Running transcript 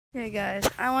Hey guys,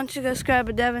 I want you to go subscribe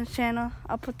to Devin's channel.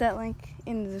 I'll put that link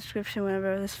in the description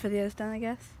whenever this video is done, I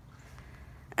guess.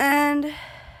 And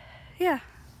yeah,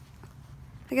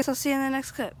 I guess I'll see you in the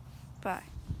next clip. Bye.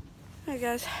 Hey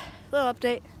guys, little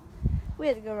update. We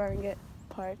had to go run and get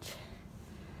parts.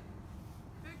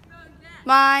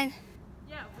 Mine.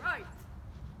 Yeah, right.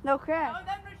 No crap. Tell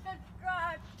them to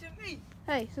subscribe to me.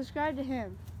 Hey, subscribe to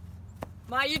him.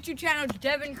 My YouTube channel is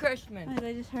Devin Christman. Oh,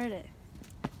 they just heard it.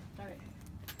 Alright.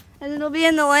 And it'll be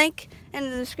in the link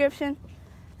in the description.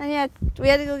 And yeah, we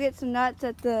had to go get some nuts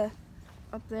at the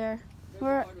up there.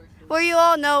 Where you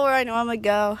all know where I normally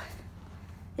go.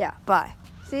 Yeah, bye.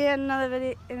 See you in another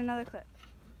video, in another clip.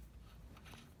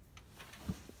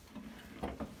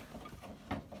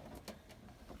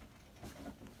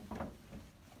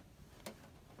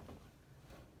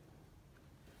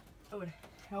 That would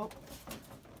help.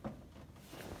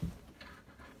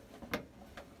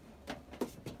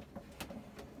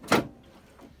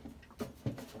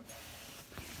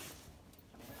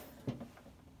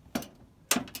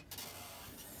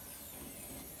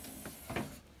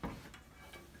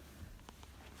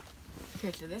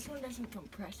 Okay, so this one doesn't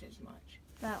compress as much.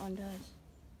 That one does.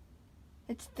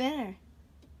 It's thinner.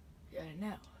 Yeah, I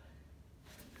know.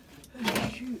 Oh,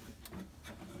 shoot.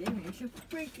 Damn, you're so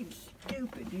freaking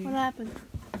stupid, dude. What happened?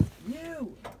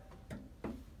 You!